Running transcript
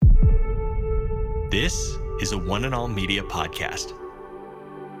This is a One and All Media podcast.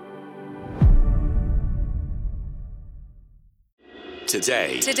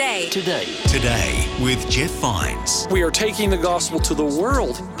 Today with Jeff Vines, we are taking the gospel to the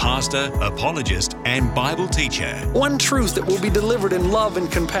world. pastor, apologist, and Bible teacher. One truth that will be delivered in love and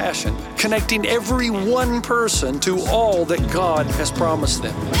compassion, connecting every one person to all that God has promised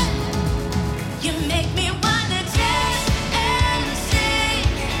them. You make me wanna dance and sing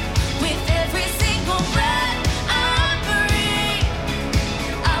with every single breath I breathe.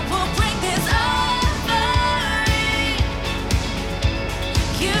 I will bring this offering.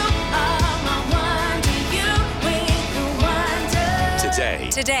 You are my wonder, you with the wonder.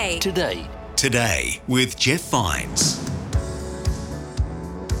 Today with Jeff Vines.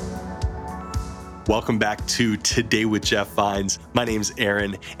 Welcome back to Today with Jeff Vines. My name's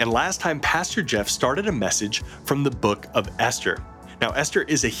Aaron, and last time Pastor Jeff started a message from the book of Esther. Now, Esther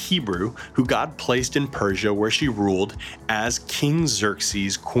is a Hebrew who God placed in Persia where she ruled as King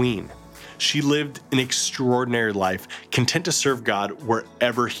Xerxes' queen. She lived an extraordinary life, content to serve God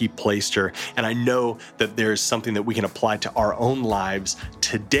wherever He placed her. And I know that there's something that we can apply to our own lives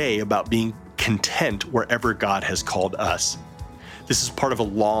today about being content wherever God has called us. This is part of a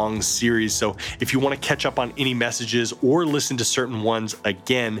long series, so if you want to catch up on any messages or listen to certain ones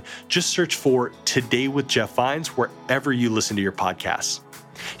again, just search for Today with Jeff Vines wherever you listen to your podcasts.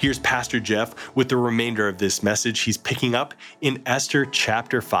 Here's Pastor Jeff with the remainder of this message. He's picking up in Esther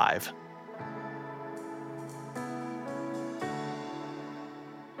chapter 5.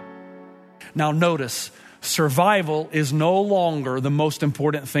 Now notice, survival is no longer the most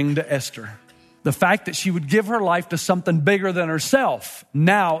important thing to Esther. The fact that she would give her life to something bigger than herself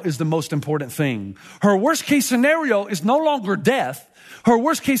now is the most important thing. Her worst case scenario is no longer death. Her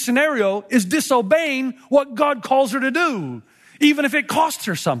worst case scenario is disobeying what God calls her to do, even if it costs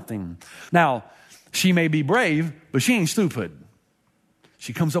her something. Now, she may be brave, but she ain't stupid.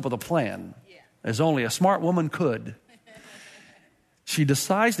 She comes up with a plan, as only a smart woman could. She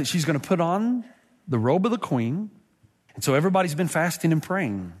decides that she's going to put on the robe of the queen. And so everybody's been fasting and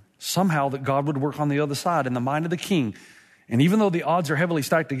praying somehow that God would work on the other side in the mind of the king. And even though the odds are heavily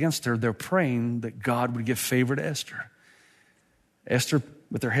stacked against her, they're praying that God would give favor to Esther. Esther,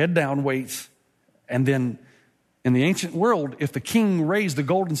 with her head down, waits. And then in the ancient world, if the king raised the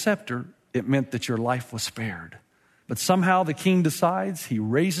golden scepter, it meant that your life was spared. But somehow the king decides, he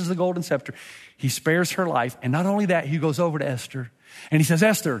raises the golden scepter, he spares her life. And not only that, he goes over to Esther and he says,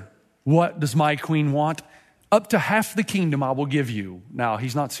 Esther, what does my queen want? Up to half the kingdom I will give you. Now,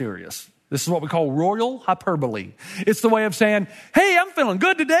 he's not serious. This is what we call royal hyperbole. It's the way of saying, hey, I'm feeling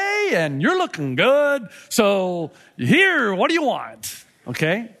good today and you're looking good. So here, what do you want?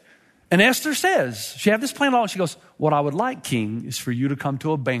 Okay? And Esther says, she had this plan all. She goes, what I would like, king, is for you to come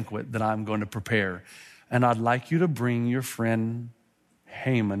to a banquet that I'm going to prepare. And I'd like you to bring your friend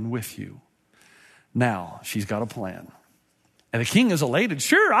Haman with you. Now, she's got a plan. And the king is elated.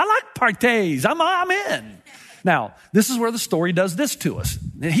 Sure, I like parties. I'm in. Now, this is where the story does this to us.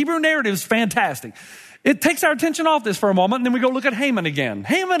 The Hebrew narrative is fantastic. It takes our attention off this for a moment, and then we go look at Haman again.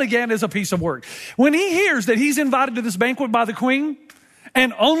 Haman again is a piece of work. When he hears that he's invited to this banquet by the queen,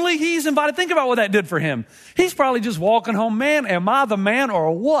 and only he's invited, think about what that did for him. He's probably just walking home, man, am I the man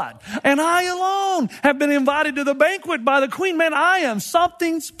or what? And I alone have been invited to the banquet by the queen. Man, I am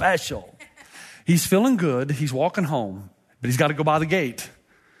something special. He's feeling good. He's walking home. But he's got to go by the gate.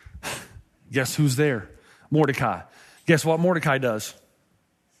 Guess who's there? Mordecai. Guess what Mordecai does?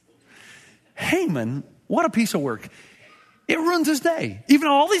 Haman, what a piece of work. It ruins his day. Even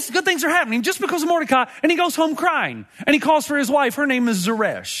though all these good things are happening just because of Mordecai, and he goes home crying. And he calls for his wife. Her name is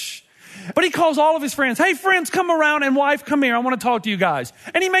Zeresh. But he calls all of his friends. Hey, friends, come around, and wife, come here. I want to talk to you guys.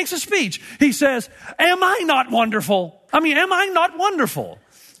 And he makes a speech. He says, am I not wonderful? Am I not wonderful?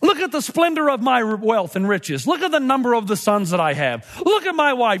 Look at the splendor of my wealth and riches. Look at the number of the sons that I have. Look at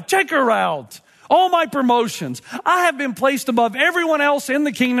my wife. Check her out. All my promotions. I have been placed above everyone else in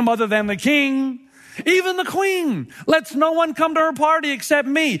the kingdom other than the king. Even the queen lets no one come to her party except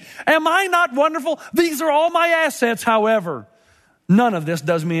me. Am I not wonderful? These are all my assets. However, none of this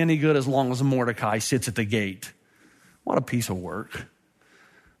does me any good as long as Mordecai sits at the gate. What a piece of work.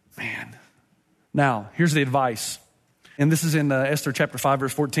 Man. Now, here's the advice. And this is in Esther chapter 5,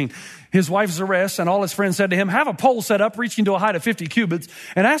 verse 14. His wife Zeresh and all his friends said to him, have a pole set up reaching to a height of 50 cubits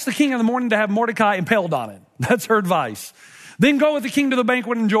and ask the king in the morning to have Mordecai impaled on it. That's her advice. Then go with the king to the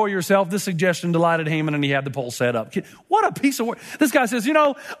banquet and enjoy yourself. This suggestion delighted Haman and he had the pole set up. What a piece of work. This guy says,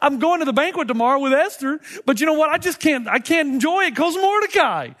 I'm going to the banquet tomorrow with Esther, but you know what? I can't enjoy it because of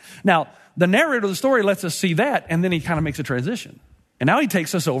Mordecai. Now, the narrator of the story lets us see that, and then he kind of makes a transition. And now he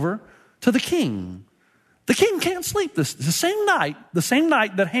takes us over to the king. The king can't sleep the same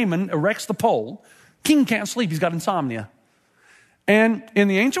night that Haman erects the pole. King can't sleep. He's got insomnia. And in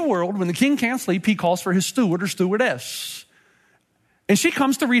the ancient world, when the king can't sleep, he calls for his steward or stewardess. And she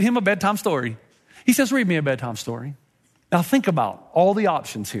comes to read him a bedtime story. He says, read me a bedtime story. Now think about all the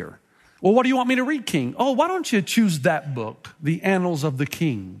options here. Well, what do you want me to read, king? Oh, why don't you choose that book, The Annals of the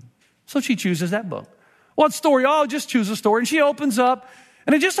King? So she chooses that book. What story? Oh, just choose a story. And she opens up,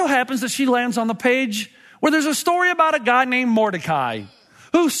 and it just so happens that she lands on the page where there's a story about a guy named Mordecai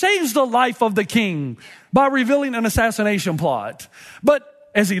who saves the life of the king by revealing an assassination plot. But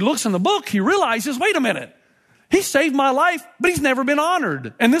as he looks in the book, he realizes, wait a minute, he saved my life, but he's never been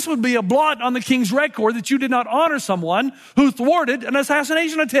honored. And this would be a blot on the king's record that you did not honor someone who thwarted an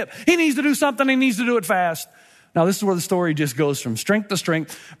assassination attempt. He needs to do something. He needs to do it fast. Now, this is where the story just goes from strength to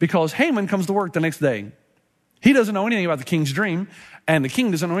strength because Haman comes to work the next day. He doesn't know anything about the king's dream, and the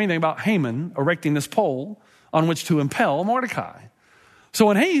king doesn't know anything about Haman erecting this pole on which to impale Mordecai. So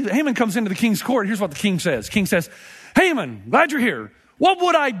when Haman comes into the king's court, here's what the king says. King says, Haman, glad you're here. What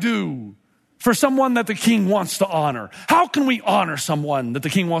would I do for someone that the king wants to honor? How can we honor someone that the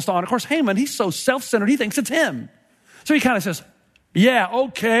king wants to honor? Of course, Haman, he's so self-centered, he thinks it's him. So he kind of says, yeah,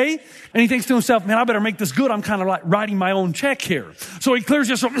 okay. And he thinks to himself, man, I better make this good. I'm kind of like writing my own check here. So he clears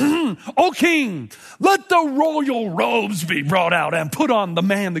just, O king, let the royal robes be brought out and put on the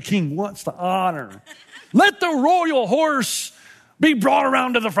man the king wants to honor. Let the royal horse be brought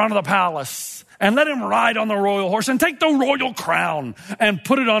around to the front of the palace and let him ride on the royal horse and take the royal crown and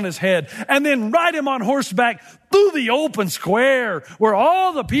put it on his head and then ride him on horseback through the open square where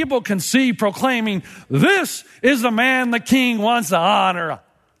all the people can see proclaiming, this is the man the king wants to honor.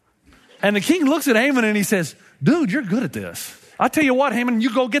 And the king looks at Haman and he says, dude, you're good at this. I tell you what, Haman,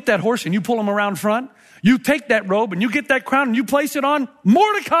 you go get that horse and you pull him around front. You take that robe and you get that crown and you place it on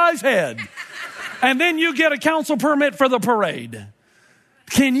Mordecai's head. And then you get a council permit for the parade.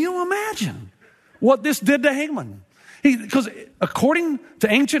 Can you imagine what this did to Haman? Because according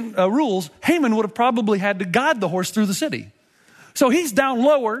to ancient rules, Haman would have probably had to guide the horse through the city. So he's down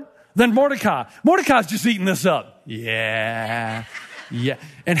lower than Mordecai. Mordecai's just eating this up. Yeah.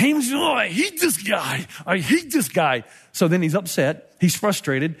 And Haman's, oh, I hate this guy. So then he's upset. He's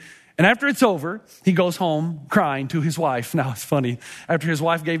frustrated. And after it's over, he goes home crying to his wife. Now, it's funny. After his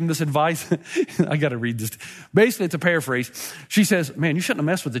wife gave him this advice, I got to read this. Basically, it's a paraphrase. She says, man, you shouldn't have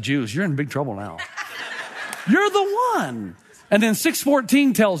messed with the Jews. You're in big trouble now. You're the one. And then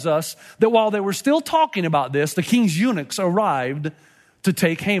 6:14 tells us that while they were still talking about this, the king's eunuchs arrived to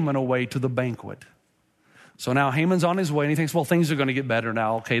take Haman away to the banquet. So now Haman's on his way, and he thinks, well, things are going to get better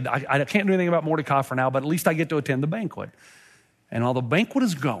now. Okay, I can't do anything about Mordecai for now, but at least I get to attend the banquet. And while the banquet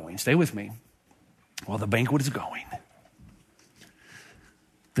is going, stay with me, while the banquet is going,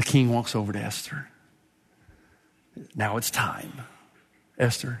 the king walks over to Esther. Now it's time.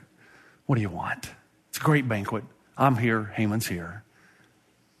 Esther, what do you want? It's a great banquet. I'm here, Haman's here.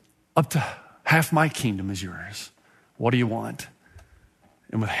 Up to half my kingdom is yours. What do you want?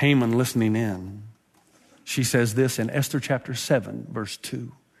 And with Haman listening in, she says this in Esther chapter 7, verse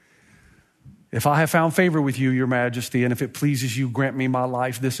 2. If I have found favor with you, your majesty, and if it pleases you, grant me my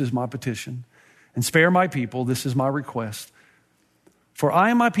life, this is my petition. And spare my people, this is my request. For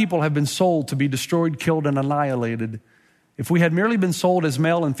I and my people have been sold to be destroyed, killed, and annihilated. If we had merely been sold as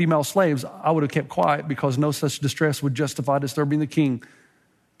male and female slaves, I would have kept quiet because no such distress would justify disturbing the king.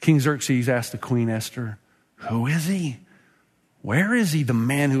 King Xerxes asked the queen Esther, who is he? Where is he, the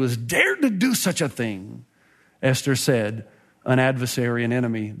man who has dared to do such a thing? Esther said, an adversary, an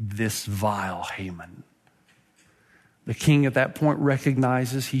enemy, this vile Haman. The king at that point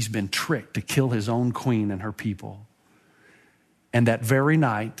recognizes he's been tricked to kill his own queen and her people. And that very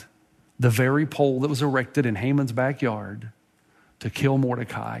night, the very pole that was erected in Haman's backyard to kill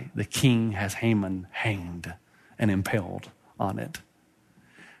Mordecai, the king has Haman hanged and impaled on it.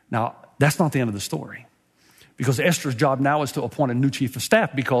 Now, that's not the end of the story. Because Esther's job now is to appoint a new chief of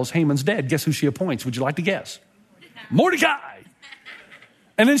staff because Haman's dead. Guess who she appoints? Would you like to guess? Mordecai.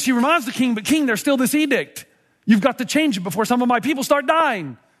 And then she reminds the king, but king, there's still this edict. You've got to change it before some of my people start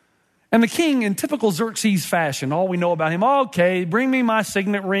dying. And the king, in typical Xerxes fashion, all we know about him, okay, bring me my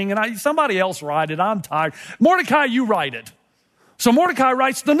signet ring and somebody else write it. I'm tired. Mordecai, you write it. So Mordecai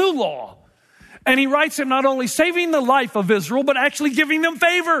writes the new law. And he writes it not only saving the life of Israel, but actually giving them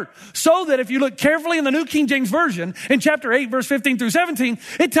favor. So that if you look carefully in the New King James Version, in chapter 8, verse 15 through 17,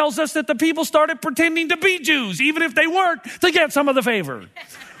 it tells us that the people started pretending to be Jews, even if they weren't, to get some of the favor.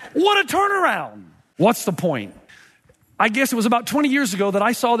 What a turnaround. What's the point? I guess it was about 20 years ago that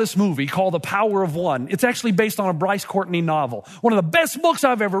I saw this movie called The Power of One. It's actually based on a Bryce Courtney novel. One of the best books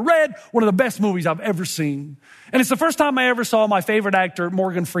I've ever read, one of the best movies I've ever seen. And it's the first time I ever saw my favorite actor,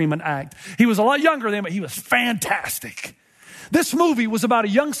 Morgan Freeman, act. He was a lot younger than me, but he was fantastic. This movie was about a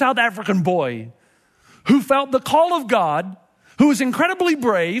young South African boy who felt the call of God, who was incredibly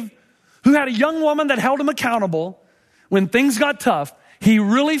brave, who had a young woman that held him accountable. When things got tough, he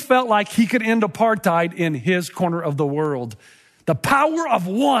really felt like he could end apartheid in his corner of the world. The power of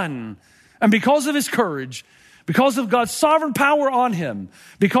one. And because of his courage, because of God's sovereign power on him,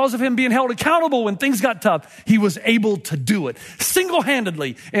 because of him being held accountable when things got tough, he was able to do it.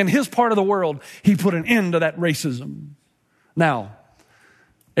 Single-handedly, in his part of the world, he put an end to that racism. Now,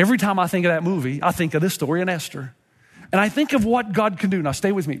 every time I think of that movie, I think of this story in Esther. And I think of what God can do. Now,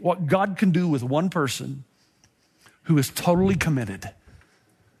 stay with me. What God can do with one person who is totally committed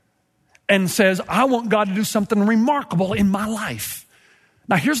and says, I want God to do something remarkable in my life.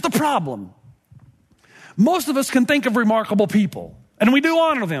 Now, here's the problem. Most of us can think of remarkable people, and we do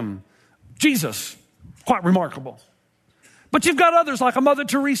honor them. Jesus, quite remarkable. But you've got others like a Mother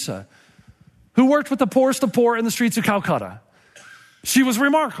Teresa who worked with the poorest of poor in the streets of Calcutta. She was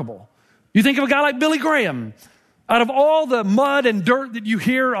remarkable. You think of a guy like Billy Graham. Out of all the mud and dirt that you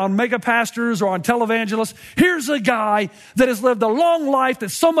hear on mega pastors or on televangelists, here's a guy that has lived a long life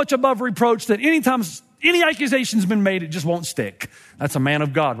that's so much above reproach that anytime any accusation's been made, it just won't stick. That's a man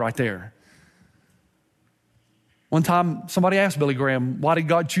of God right there. One time, somebody asked Billy Graham, why did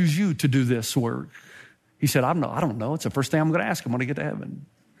God choose you to do this work? He said, I don't know. It's the first thing I'm going to ask him when I get to heaven.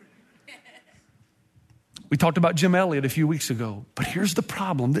 We talked about Jim Elliott a few weeks ago, but here's the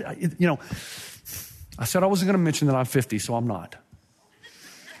problem. I said I wasn't going to mention that I'm 50, so I'm not.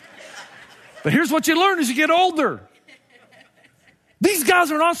 But here's what you learn as you get older. These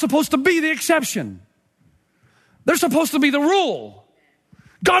guys are not supposed to be the exception. They're supposed to be the rule.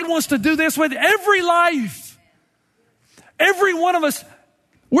 God wants to do this with every life. Every one of us,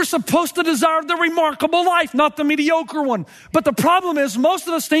 we're supposed to desire the remarkable life, not the mediocre one. But the problem is most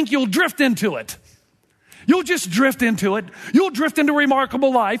of us think you'll drift into it. You'll just drift into it. You'll drift into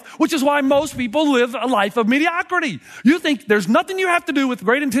remarkable life, which is why most people live a life of mediocrity. You think there's nothing you have to do with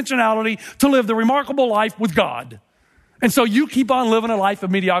great intentionality to live the remarkable life with God. And so you keep on living a life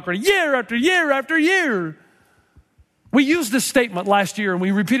of mediocrity year after year after year. We used this statement last year and we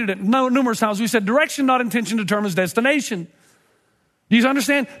repeated it numerous times. We said, direction, not intention, determines destination. Do you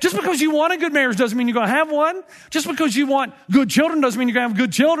understand? Just because you want a good marriage doesn't mean you're going to have one. Just because you want good children doesn't mean you're going to have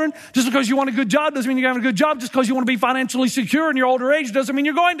good children. Just because you want a good job doesn't mean you're going to have a good job. Just because you want to be financially secure in your older age doesn't mean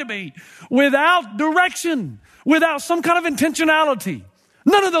you're going to be. Without direction, without some kind of intentionality,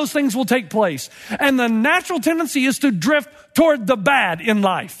 none of those things will take place. And the natural tendency is to drift toward the bad in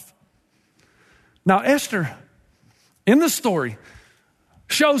life. Now, Esther, in this story,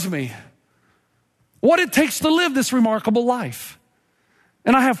 shows me what it takes to live this remarkable life.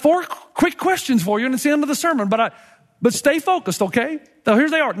 And I have 4 quick questions for you, and it's the end of the sermon, but stay focused, okay? Now,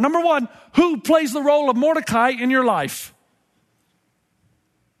 here they are. Number 1, who plays the role of Mordecai in your life?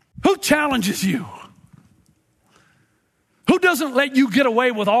 Who challenges you? Who doesn't let you get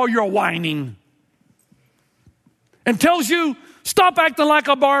away with all your whining? And tells you, stop acting like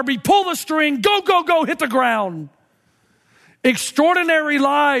a Barbie, pull the string, go, go, go, hit the ground. Extraordinary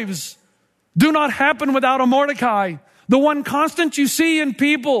lives do not happen without a Mordecai. The one constant you see in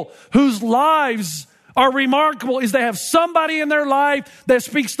people whose lives are remarkable is they have somebody in their life that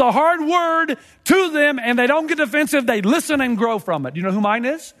speaks the hard word to them and they don't get defensive. They listen and grow from it. You know who mine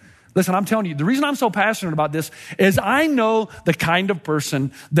is? Listen, I'm telling you, the reason I'm so passionate about this is I know the kind of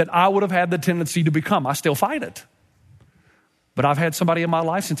person that I would have had the tendency to become. I still fight it. But I've had somebody in my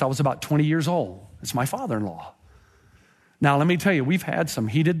life since I was about 20 years old. It's my father-in-law. Now, let me tell you, we've had some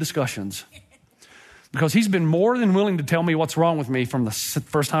heated discussions. Because he's been more than willing to tell me what's wrong with me from the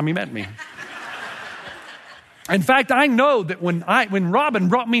first time he met me. In fact, I know that when Robin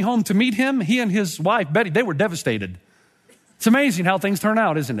brought me home to meet him, he and his wife, Betty, they were devastated. It's amazing how things turn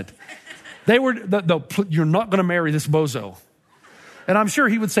out, isn't it? They were, you're not going to marry this bozo. And I'm sure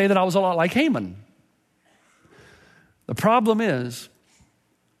he would say that I was a lot like Haman. The problem is,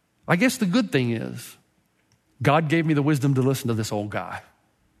 I guess the good thing is, God gave me the wisdom to listen to this old guy.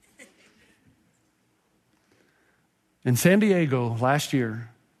 In San Diego last year,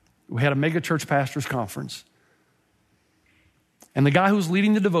 we had a mega church pastors conference. And the guy who was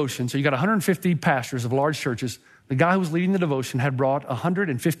leading the devotion, so you got 150 pastors of large churches, the guy who was leading the devotion had brought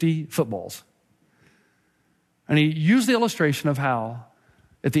 150 footballs. And he used the illustration of how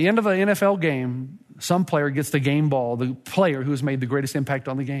at the end of an NFL game, some player gets the game ball, the player who has made the greatest impact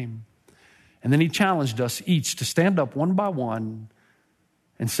on the game. And then he challenged us each to stand up one by one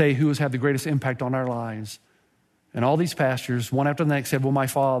and say who has had the greatest impact on our lives. And all these pastors, one after the next, said, well, my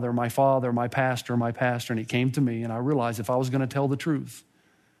father, my pastor, my pastor. And he came to me, and I realized if I was going to tell the truth,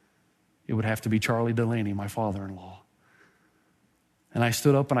 it would have to be Charlie Delaney, my father-in-law. And I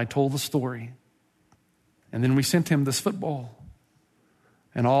stood up and I told the story. And then we sent him this football.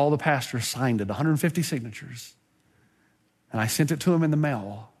 And all the pastors signed it, 150 signatures. And I sent it to him in the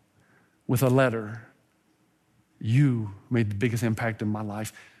mail with a letter. You made the biggest impact in my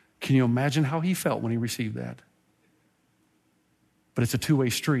life. Can you imagine how he felt when he received that? But it's a two-way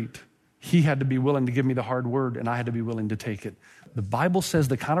street. He had to be willing to give me the hard word, and I had to be willing to take it. The Bible says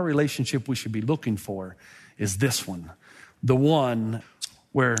the kind of relationship we should be looking for is this one, the one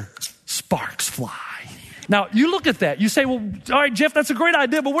where sparks fly. Now, you look at that. You say, well, all right, Jeff, that's a great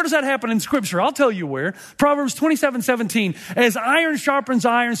idea, but where does that happen in Scripture? I'll tell you where. Proverbs 27:17, as iron sharpens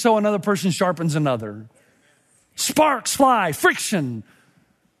iron, so another person sharpens another. Sparks fly, friction.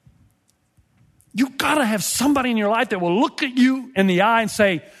 You gotta have somebody in your life that will look at you in the eye and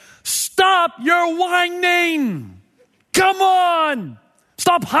say, stop your whining. Come on.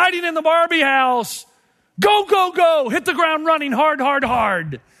 Stop hiding in the Barbie house. Go, go, go. Hit the ground running hard, hard,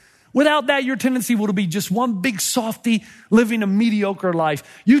 hard. Without that, your tendency will be just one big softy living a mediocre life.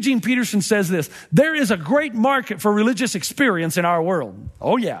 Eugene Peterson says this, there is a great market for religious experience in our world.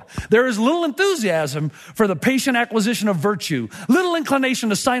 Oh yeah. There is little enthusiasm for the patient acquisition of virtue, little inclination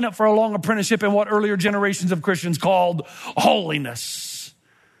to sign up for a long apprenticeship in what earlier generations of Christians called holiness.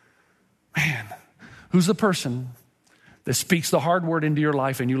 Man, who's the person that speaks the hard word into your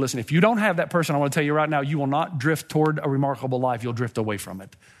life and you listen? If you don't have that person, I want to tell you right now, you will not drift toward a remarkable life. You'll drift away from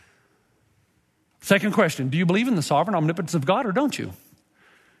it. Second question, do you believe in the sovereign omnipotence of God or don't you?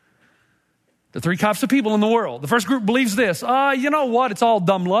 The three types of people in the world. The first group believes this, you know what, it's all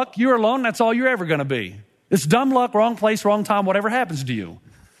dumb luck. You're alone, that's all you're ever going to be. It's dumb luck, wrong place, wrong time, whatever happens to you.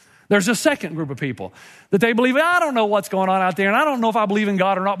 There's a second group of people that they believe, I don't know what's going on out there, and I don't know if I believe in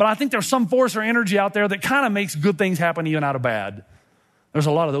God or not, but I think there's some force or energy out there that kind of makes good things happen even out of bad. There's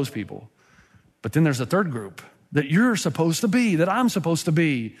a lot of those people. But then there's a third group that you're supposed to be, that I'm supposed to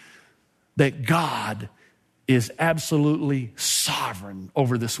be, that God is absolutely sovereign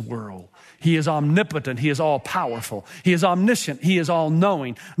over this world. He is omnipotent. He is all powerful. He is omniscient. He is all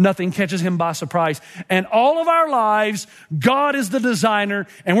knowing. Nothing catches him by surprise. And all of our lives, God is the designer,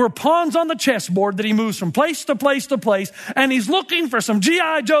 and we're pawns on the chessboard that he moves from place to place to place. And he's looking for some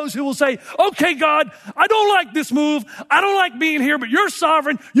G.I. Joes who will say, okay, God, I don't like this move. I don't like being here, but you're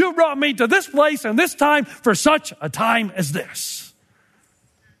sovereign. You brought me to this place and this time for such a time as this.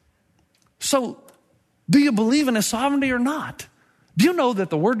 So, do you believe in his sovereignty or not? Do you know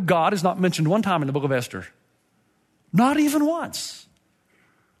that the word God is not mentioned one time in the book of Esther? Not even once.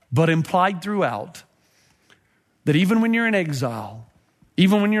 But implied throughout that even when you're in exile,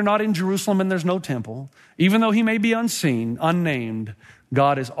 even when you're not in Jerusalem and there's no temple, even though he may be unseen, unnamed,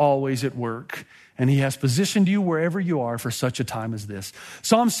 God is always at work. And he has positioned you wherever you are for such a time as this.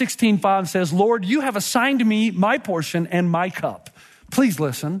 Psalm 16:5 says, Lord, you have assigned me my portion and my cup. Please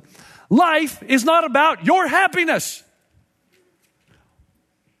listen. Life is not about your happiness.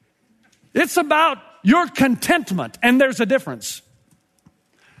 It's about your contentment, and there's a difference.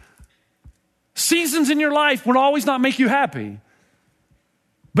 Seasons in your life will always not make you happy.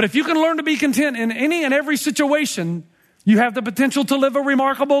 But if you can learn to be content in any and every situation, you have the potential to live a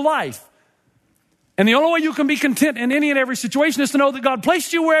remarkable life. And the only way you can be content in any and every situation is to know that God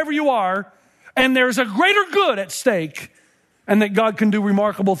placed you wherever you are, and there's a greater good at stake, and that God can do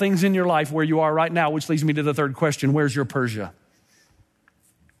remarkable things in your life where you are right now, which leads me to the third question. Where's your Persia?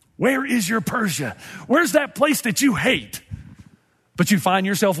 Where is your Persia? Where's that place that you hate, but you find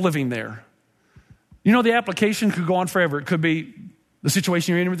yourself living there? You know, the application could go on forever. It could be the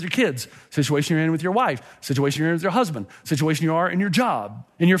situation you're in with your kids, situation you're in with your wife, situation you're in with your husband, situation you are in your job,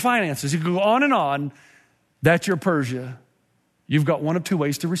 in your finances. You could go on and on. That's your Persia. You've got one of two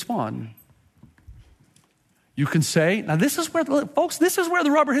ways to respond. You can say, now this is where, folks, this is where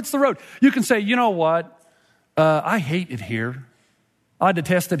the rubber hits the road. You can say, you know what? I hate it here. I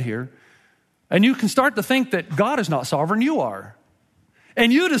detest it here. And you can start to think that God is not sovereign, you are.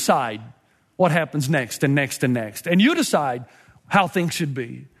 And you decide what happens next and next and next. And you decide how things should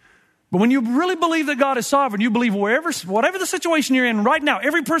be. But when you really believe that God is sovereign, you believe whatever the situation you're in right now,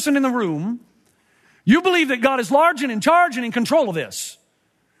 every person in the room, you believe that God is large and in charge and in control of this.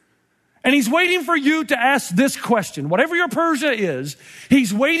 And he's waiting for you to ask this question. Whatever your Persia is,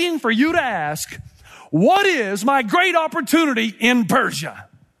 he's waiting for you to ask, what is my great opportunity in Persia?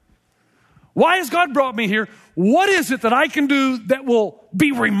 Why has God brought me here? What is it that I can do that will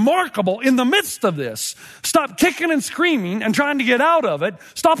be remarkable in the midst of this? Stop kicking and screaming and trying to get out of it.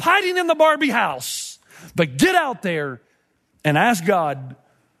 Stop hiding in the Barbie house. But get out there and ask God,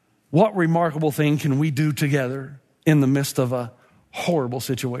 what remarkable thing can we do together in the midst of a horrible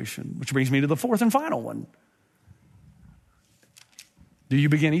situation? Which brings me to the fourth and final one. Do you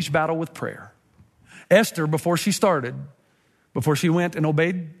begin each battle with prayer? Esther, before she went and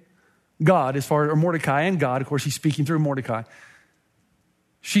obeyed God, or Mordecai and God, of course, he's speaking through Mordecai.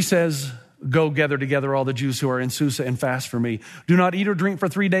 She says, go gather together all the Jews who are in Susa and fast for me. Do not eat or drink for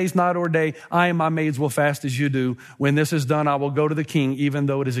 3 days, night or day. I and my maids will fast as you do. When this is done, I will go to the king, even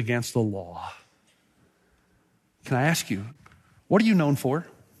though it is against the law. Can I ask you, what are you known for?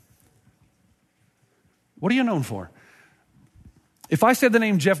 What are you known for? If I said the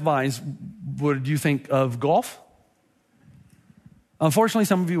name Jeff Vines, would you think of golf? Unfortunately,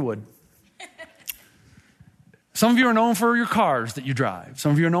 some of you would. Some of you are known for your cars that you drive.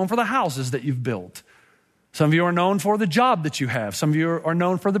 Some of you are known for the houses that you've built. Some of you are known for the job that you have. Some of you are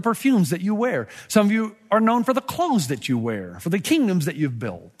known for the perfumes that you wear. Some of you are known for the clothes that you wear, for the kingdoms that you've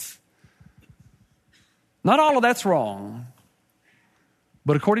built. Not all of that's wrong.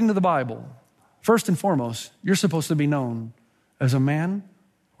 But according to the Bible, first and foremost, you're supposed to be known as a man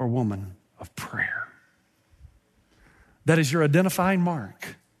or woman of prayer. That is your identifying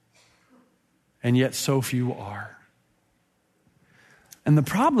mark. And yet so few are. And the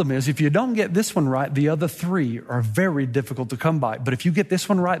problem is, if you don't get this one right, the other three are very difficult to come by. But if you get this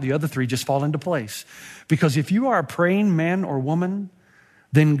one right, the other three just fall into place. Because if you are a praying man or woman,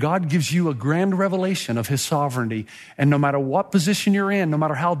 then God gives you a grand revelation of his sovereignty. And no matter what position you're in, no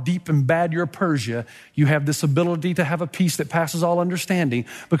matter how deep and bad your Persia, you have this ability to have a peace that passes all understanding,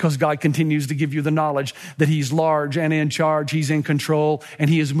 because God continues to give you the knowledge that he's large and in charge, he's in control, and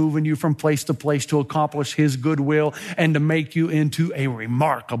he is moving you from place to place to accomplish his good will and to make you into a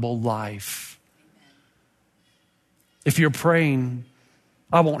remarkable life. If you're praying,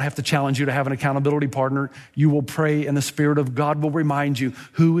 I won't have to challenge you to have an accountability partner. You will pray and the Spirit of God will remind you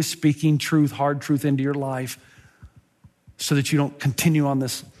who is speaking truth, hard truth into your life, so that you don't continue on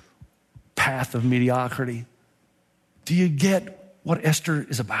this path of mediocrity. Do you get what Esther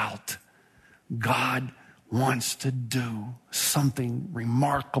is about? God wants to do something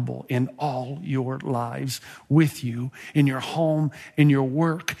remarkable in all your lives, with you, in your home, in your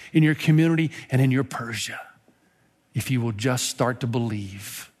work, in your community, and in your Persia, if you will just start to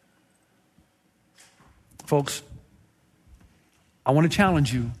believe. Folks, I want to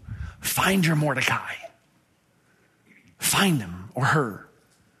challenge you. Find your Mordecai. Find him or her.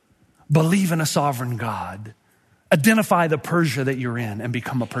 Believe in a sovereign God. Identify the Persia that you're in and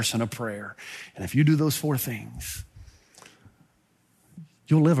become a person of prayer. And if you do those 4 things,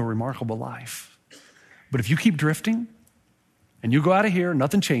 you'll live a remarkable life. But if you keep drifting and you go out of here,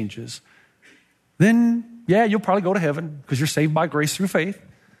 nothing changes, then yeah, you'll probably go to heaven because you're saved by grace through faith.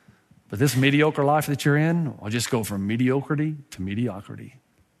 But this mediocre life that you're in will just go from mediocrity to mediocrity.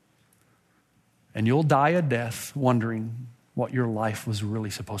 And you'll die a death wondering what your life was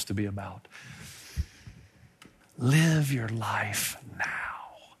really supposed to be about. Live your life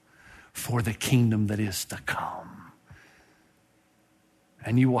now for the kingdom that is to come.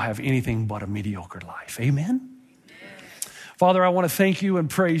 And you will have anything but a mediocre life. Amen? Father, I want to thank you and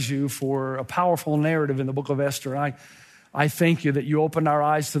praise you for a powerful narrative in the book of Esther. I thank you that you opened our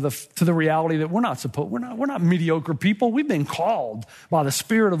eyes to the reality that we're not mediocre people. We've been called by the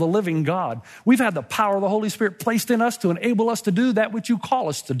Spirit of the living God. We've had the power of the Holy Spirit placed in us to enable us to do that which you call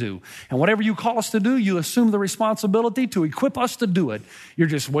us to do. And whatever you call us to do, you assume the responsibility to equip us to do it. You're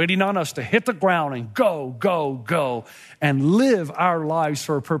just waiting on us to hit the ground and go, and live our lives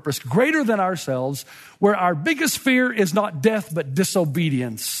for a purpose greater than ourselves, where our biggest fear is not death, but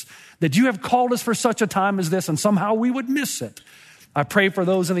disobedience. That you have called us for such a time as this, and somehow we would miss it. I pray for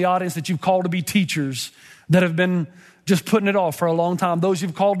those in the audience that you've called to be teachers that have been just putting it off for a long time. Those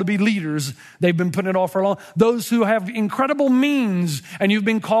you've called to be leaders, they've been putting it off for a long time. Those who have incredible means, and you've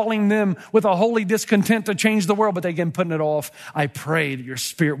been calling them with a holy discontent to change the world, but they've been putting it off. I pray that your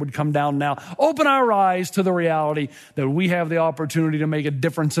Spirit would come down now. Open our eyes to the reality that we have the opportunity to make a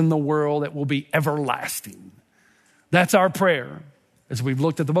difference in the world that will be everlasting. That's our prayer as we've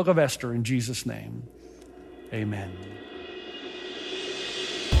looked at the book of Esther, in Jesus' name. Amen.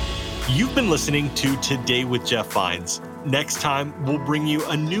 You've been listening to Today with Jeff Vines. Next time, we'll bring you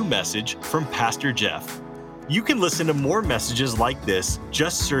a new message from Pastor Jeff. You can listen to more messages like this.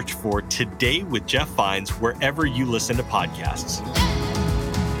 Just search for Today with Jeff Vines wherever you listen to podcasts.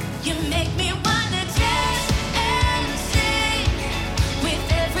 You make me wanna dance and sing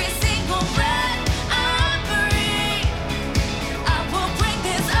with every single breath.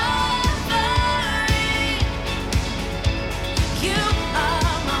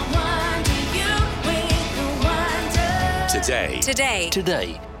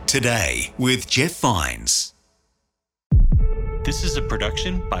 Today with Jeff Vines. This is a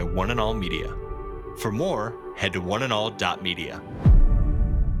production by One and All Media. For more, head to oneandall.media.